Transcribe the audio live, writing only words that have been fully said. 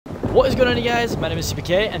What is going on, you guys? My name is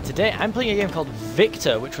Seapeekay, and today I'm playing a game called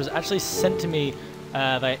Viktor, which was actually sent to me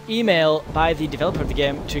via email by the developer of the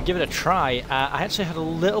game to give it a try. I actually had a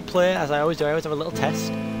little play, as I always do. I always have a little test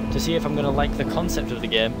to see if I'm going to like the concept of the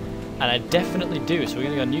game, and I definitely do. So we're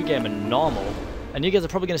going to go new game and normal, and you guys are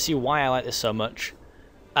probably going to see why I like this so much.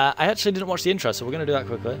 I actually didn't watch the intro, so we're going to do that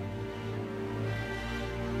quickly.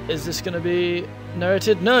 Is this going to be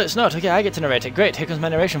narrated? No, it's not. Okay, I get to narrate it. Great, here comes my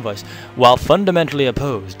narration voice. While fundamentally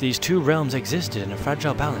opposed, these two realms existed in a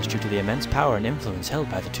fragile balance due to the immense power and influence held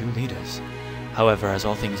by the two leaders. However, as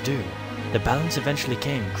all things do, the balance eventually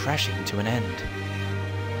came crashing to an end.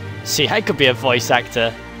 See, I could be a voice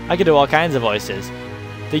actor. I could do all kinds of voices.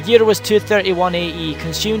 The year was 231 AE.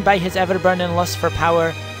 Consumed by his ever-burning lust for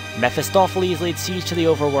power, Mephistopheles laid siege to the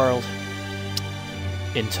overworld.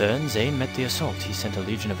 In turn, Zane met the assault. He sent a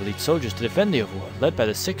legion of elite soldiers to defend the overworld, led by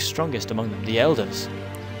the sixth strongest among them, the Elders.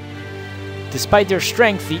 Despite their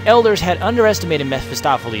strength, the Elders had underestimated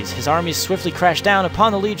Mephistopheles. His armies swiftly crashed down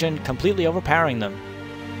upon the legion, completely overpowering them.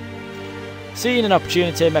 Seeing an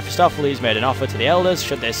opportunity, Mephistopheles made an offer to the Elders.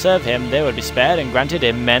 Should they serve him, they would be spared and granted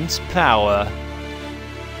immense power.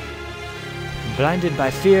 Blinded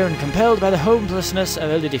by fear and compelled by the hopelessness of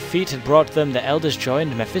early defeat had brought them, the Elders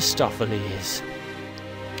joined Mephistopheles.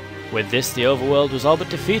 With this, the overworld was all but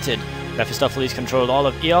defeated. Mephistopheles controlled all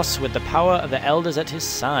of Eos with the power of the Elders at his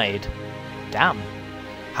side. Damn.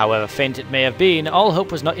 However faint it may have been, all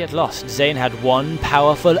hope was not yet lost. Zane had one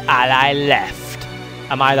powerful ally left.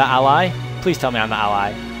 Am I that ally? Please tell me I'm the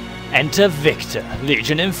ally. Enter Viktor,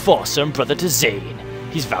 Legion Enforcer and brother to Zane.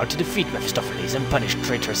 He's vowed to defeat Mephistopheles and punish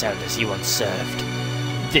traitorous elders he once served.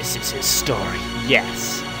 This is his story.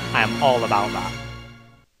 Yes, I am all about that.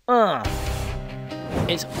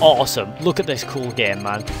 It's awesome. Look at this cool game,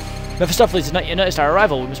 man. Mephistopheles has not yet noticed our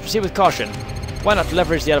arrival. We must proceed with caution. Why not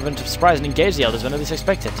leverage the element of surprise and engage the Elders when least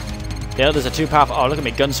expected? The Elders are too powerful. Oh, look at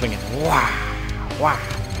me gun swinging. Wow. Wow.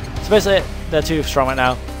 So basically, they're too strong right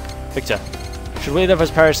now. Viktor. Should we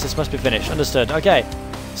leverage perish? This must be finished. Understood. Okay.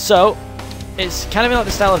 So, it's kind of like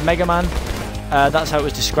the style of Megaman. That's how it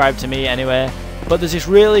was described to me anyway. But there's this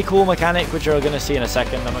really cool mechanic, which you're going to see in a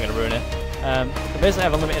second. I'm not going to ruin it. Basically I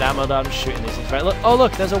have unlimited ammo that I'm just shooting these things. Right, look, oh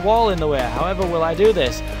look, there's a wall in the way. However, will I do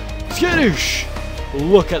this? Skittish!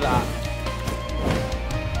 Look at that.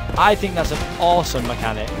 I think that's an awesome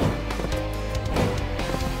mechanic.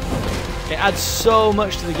 It adds so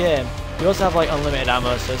much to the game. You also have like unlimited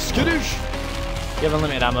ammo, so skittish! You have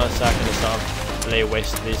unlimited ammo, so I can just sort of lay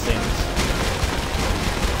waste to these things.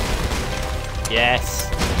 Yes!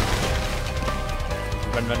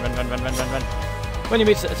 Run, run, run, run, run, run, run, run. When you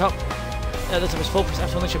meet at the top, there's a full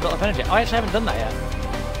percent unleash your built-up energy. Oh, I actually haven't done that yet.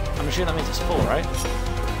 I'm assuming that means it's full, right?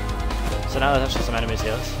 So now there's actually some enemies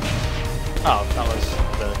here. Oh, that was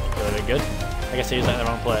really good. I guess I used that in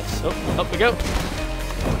the wrong place. Oh, up we go.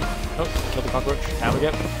 Oh, kill the cockroach. Down we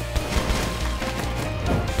go.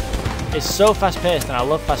 It's so fast-paced, and I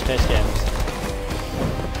love fast-paced games.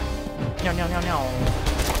 Meow, meow, meow, meow.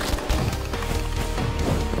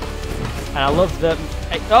 And I love the...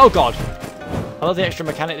 Oh, God! I love the extra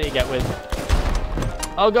mechanic that you get with...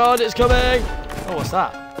 Oh god, it's coming! Oh, what's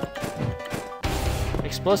that?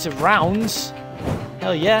 Explosive rounds?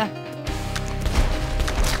 Hell yeah.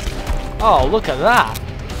 Oh, look at that!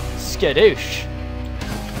 Skadoosh.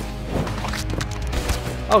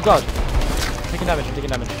 Oh god. Taking damage, I'm taking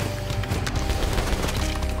damage.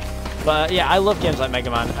 But yeah, I love games like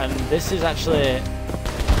Mega Man, and this is actually...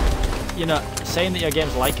 You know, saying that your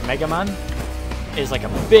game's like Mega Man is like a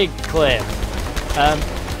big claim.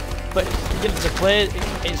 But you know, the play,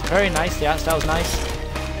 it's very nice, the art style's nice.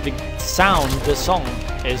 The sound, the song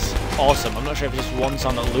is awesome. I'm not sure if it's just one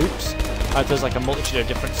song that loops, or if there's like a multitude of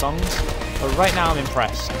different songs. But right now I'm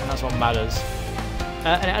impressed, and that's what matters.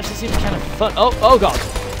 And it actually seems kind of fun. Oh god!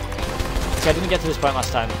 Okay, I didn't get to this point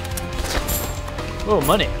last time. Oh,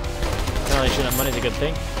 money. Generally shouldn't have money's a good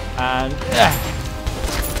thing. And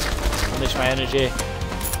unleash my energy.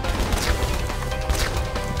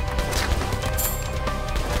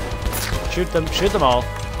 Shoot them all.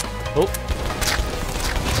 Oh.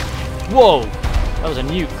 Whoa! That was a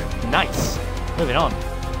nuke. Nice. Moving on.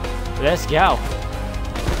 Let's go.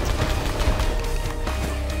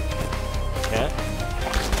 Okay.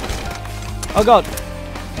 Oh god!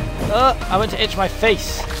 I went to itch my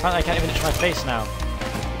face. Apparently I can't even itch my face now.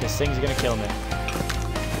 Because things are gonna kill me.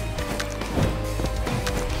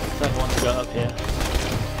 So I want to go up here.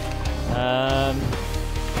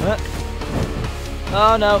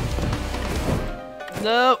 Oh no!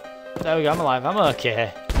 No! There we go, I'm alive, I'm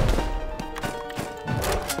okay.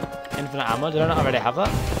 Infinite ammo, did I not already have that?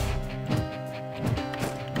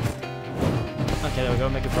 Okay, Okay, there we go,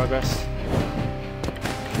 making progress.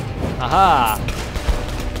 Aha!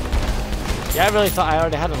 Yeah, I really thought I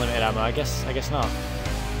already had unlimited ammo. I guess not.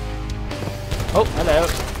 Oh, hello.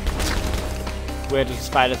 Weird little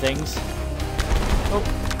spider things. Oh.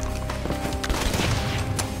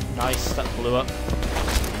 Nice, that blew up.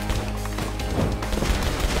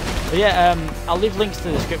 But yeah, I'll leave links to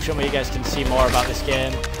the description where you guys can see more about this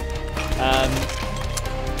game.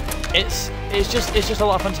 It's just a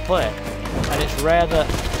lot of fun to play, and it's rare that,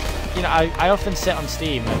 you know, I often sit on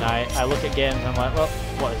Steam and I look at games and I'm like, well,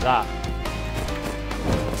 what is that?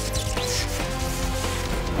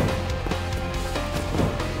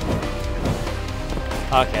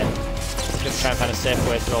 Okay, just try and find a safe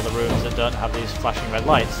way through all the rooms that don't have these flashing red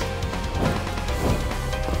lights.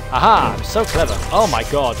 Aha! I'm so clever. Oh my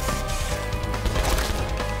god.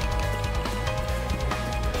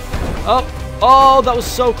 Oh! Oh, that was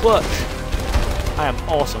so clutch. I am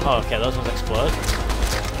awesome. Oh, okay, those ones explode.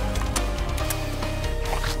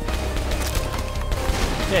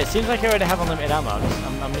 Yeah, it seems like I already have unlimited ammo.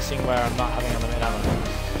 I'm missing where I'm not having unlimited ammo.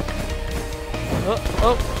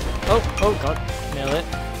 Oh god. Nail it.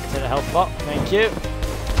 To the health pot. Thank you.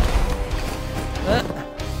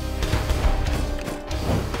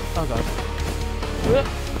 Oh god.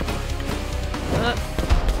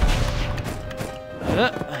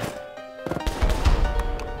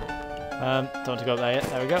 Don't want to go up there yet.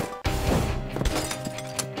 There we go.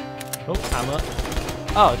 Oh, ammo.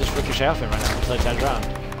 Oh, just ricochet off him right now until he turns around.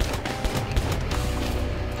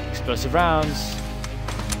 Explosive rounds.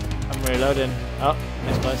 I'm reloading. Oh,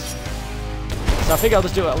 nice place. So I think I'll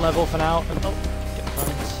just do it at level for now. And, oh, get the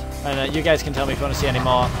points. And you guys can tell me if you want to see any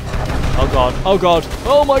more. Oh god. Oh god.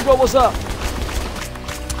 Oh my god, what's that?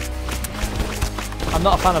 I'm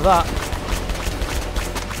not a fan of that.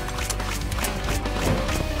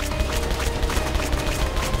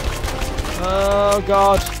 Oh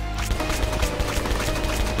god.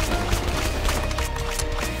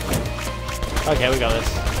 Okay, we got this.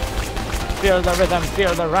 Feel the rhythm,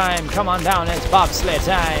 feel the rhyme. Come on down, it's bobsleigh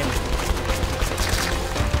time.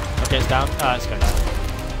 Okay, it's down. Oh, it's going down.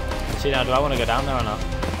 See now, do I want to go down there or not?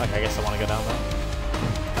 Okay, I guess I want to go down there.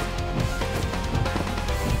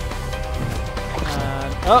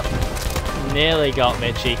 And, oh! Nearly got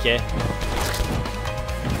me, cheeky.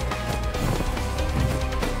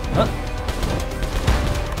 Huh?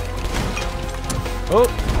 Oh!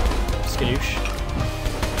 Skadoosh.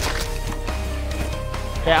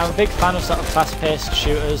 Yeah, I'm a big fan of sort of fast-paced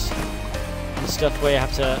shooters and stuff where you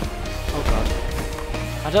have to... Oh god.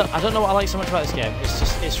 I don't know what I like so much about this game.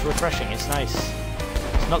 It's refreshing, it's nice.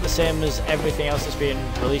 It's not the same as everything else that's being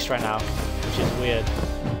released right now, which is weird.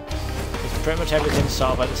 It's pretty much everything's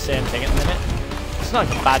sort of like the same thing at the minute. It's not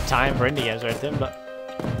like a bad time for indie games or anything, but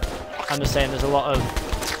I'm just saying there's a lot of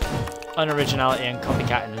unoriginality and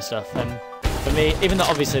copycatting and stuff, and for me, even though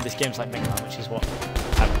obviously this game's like Megaman, which is what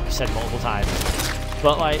I've said multiple times,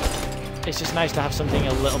 but like, it's just nice to have something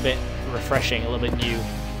a little bit refreshing, a little bit new.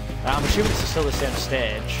 I'm assuming it's still the same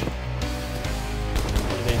stage.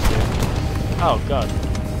 What do these do? Oh god.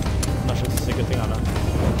 I'm not sure if this is a good thing or not.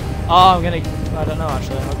 Oh, I'm gonna... I don't know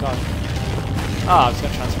actually. Oh god. Oh, I'm just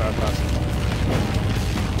gonna transfer across.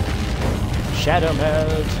 Shadow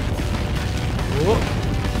mode. Whoop.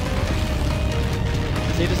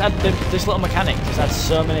 See, just add this little mechanic just adds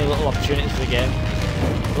so many little opportunities for the game.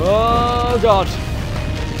 Oh god.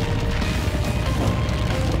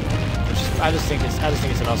 I just think it's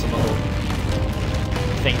an awesome little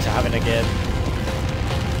thing to have in a game.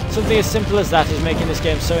 Something as simple as that is making this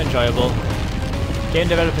game so enjoyable. Game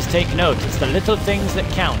developers take note, it's the little things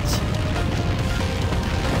that count.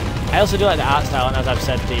 I also do like the art style, and as I've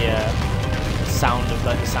said, the sound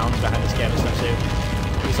behind this game and stuff too.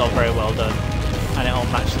 It's all very well done, and it all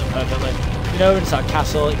matches up perfectly. You know, in sort of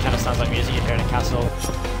castle, it kind of sounds like music you'd hear in a castle.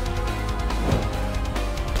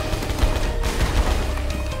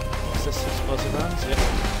 Explosive rounds, yep.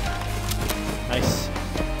 Nice.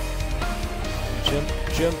 Jump,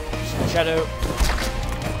 jump, shadow.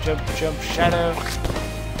 Jump, jump, shadow.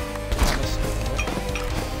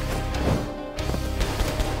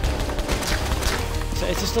 So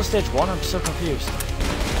is this still stage 1? I'm so confused. I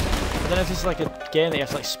don't know if this is like a game that you have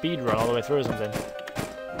to like speed run all the way through or something.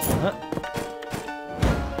 Huh?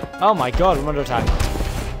 Oh my god, I'm under attack.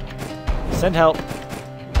 Send help.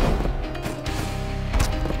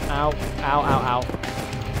 Ow, ow, ow, ow.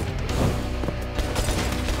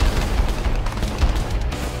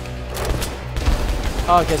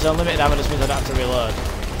 Oh, okay, so unlimited ammo just means I don't have to reload. I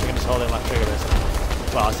can just hold in left trigger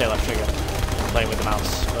basically. Well, I say left trigger. I'm playing with the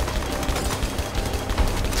mouse. But...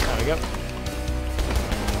 There we go.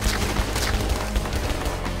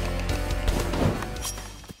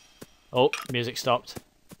 Oh, music stopped.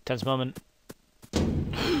 Tense moment.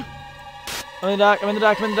 I'm in the dark, I'm in the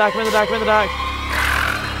dark, I'm in the dark, I'm in the dark, I'm in the dark.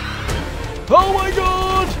 Oh my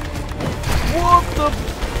god! What the...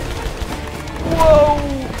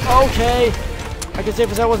 Whoa! Okay. I can say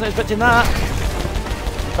for I wasn't expecting that.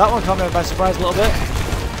 That one caught me by surprise a little bit.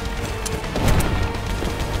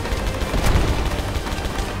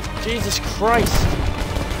 Jesus Christ.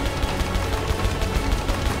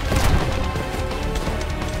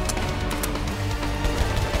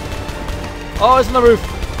 Oh, it's on the roof.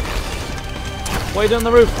 What are you doing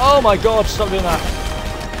on the roof? Oh my god, stop doing that.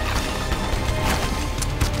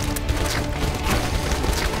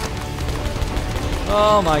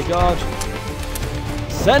 Oh my god.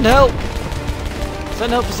 Send help!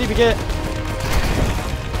 Send help for Seapeekay.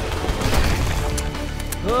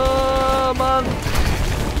 Oh man.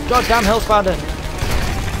 Goddamn hell spider.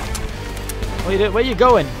 What are you doing? Where are you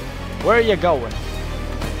going? Where are you going?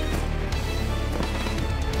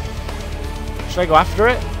 Should I go after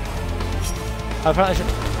it? I probably should.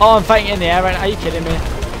 Oh, I'm fighting it in the air right now. Are you kidding me?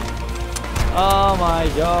 Oh my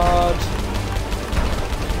god.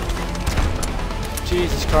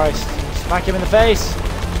 Jesus Christ. Smack him in the face.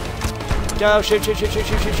 Go, shoot, shoot, shoot, shoot,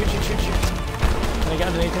 shoot, shoot, shoot, shoot, shoot, shoot. Can I get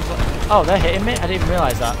underneath him? Oh, they're hitting me? I didn't even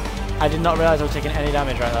realise that. I did not realise I was taking any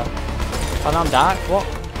damage right there. Oh, now I'm dark? What?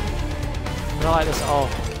 I don't like this at all.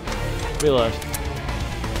 Reload.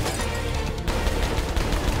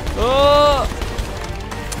 Oh!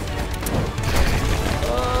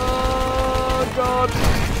 Oh, God.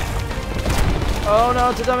 Oh, no,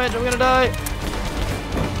 it's a damage. I'm gonna die.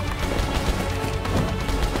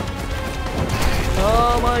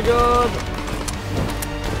 Oh, my God.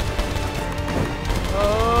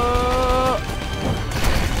 Oh.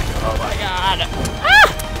 Oh, my God.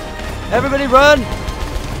 Ah! Everybody run!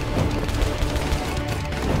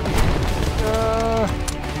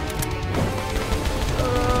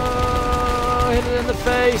 Hit it in the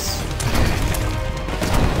face.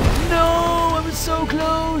 No, I was so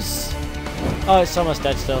close. Oh, it's almost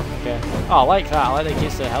dead still. Okay. Oh, I like that. I like that it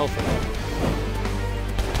keeps the health in it.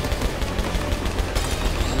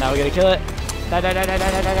 And now we're gonna kill it. Die, die, die, die,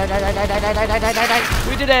 die, die, die, die, die, die, die, die, die, die, die.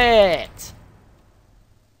 We did it!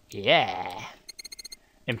 Yeah.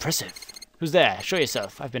 Impressive. Who's there? Show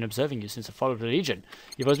yourself. I've been observing you since I followed the Legion.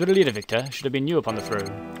 You've always been a leader, Viktor. Should have been you upon the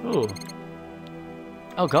throne. Ooh.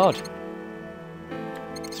 Oh god.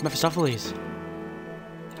 It's Mephistopheles.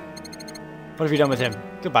 What have you done with him?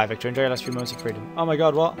 Goodbye, Viktor. Enjoy your last few moments of freedom. Oh my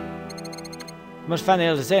god, what? You must find the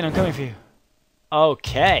Elder Zane. I'm coming for you.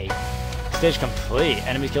 Okay. Stage complete.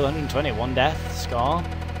 Enemies killed 120. 1 death. Score. I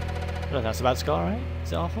don't think that's a bad score, right?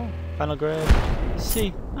 Is it awful? Final grade.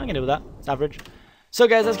 C. I can deal with that. It's average. So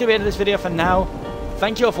guys, that's going to be the end of this video for now.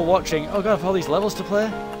 Thank you all for watching. Oh god, I have all these levels to play.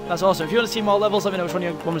 That's awesome. If you want to see more levels, let me know which one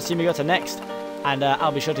you want to see me go to next. And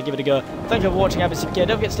I'll be sure to give it a go. Thank you for watching. I've been Seapeekay.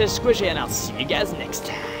 Don't forget to stay squishy, and I'll see you guys next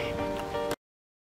time.